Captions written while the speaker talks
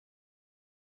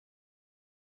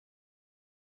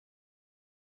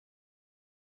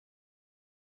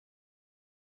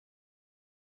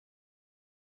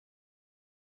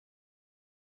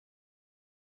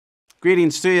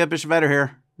Greetings to you, Bishop Vedder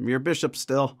here. I'm your bishop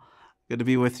still. Good to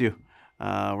be with you.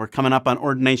 We're coming up on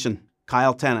ordination.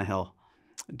 Kyle Tannehill,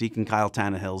 Deacon Kyle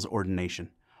Tannehill's ordination.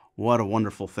 What a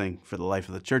wonderful thing for the life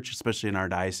of the church, especially in our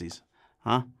diocese.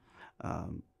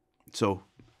 So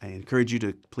I encourage you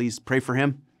to please pray for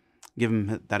him. Give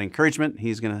him that encouragement.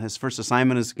 His first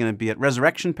assignment is going to be at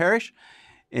Resurrection Parish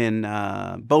in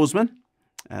Bozeman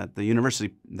at the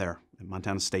university there at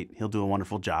Montana State. He'll do a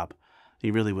wonderful job.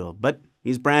 He really will. But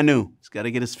he's brand new. He's got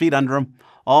to get his feet under him.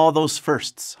 All those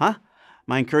firsts,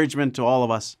 My encouragement to all of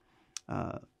us,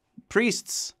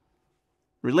 priests,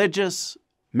 religious,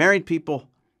 married people,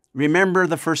 remember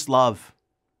the first love.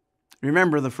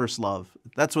 Remember the first love.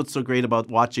 That's what's so great about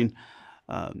watching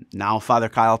now Father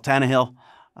Kyle Tannehill.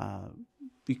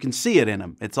 You can see it in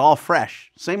him. It's all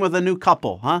fresh. Same with a new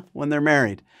couple, when they're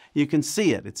married. You can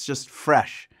see it. It's just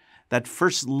fresh. That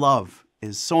first love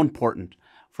is so important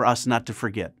for us not to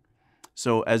forget.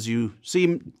 So as you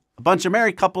see a bunch of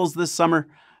married couples this summer,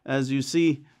 as you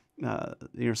see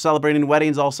you're celebrating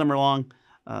weddings all summer long,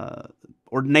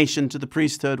 ordination to the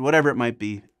priesthood, whatever it might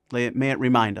be, may it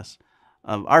remind us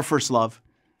of our first love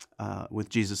with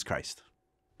Jesus Christ.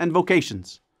 And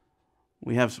vocations.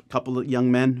 We have a couple of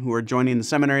young men who are joining the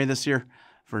seminary this year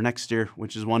for next year,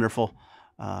 which is wonderful.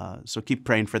 So keep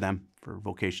praying for them for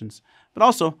vocations. But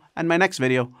also, in my next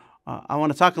video, I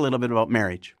want to talk a little bit about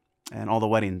marriage and all the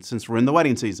weddings. Since we're in the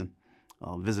wedding season,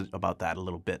 I'll visit about that a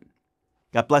little bit.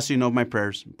 God bless you. Know my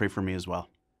prayers. Pray for me as well.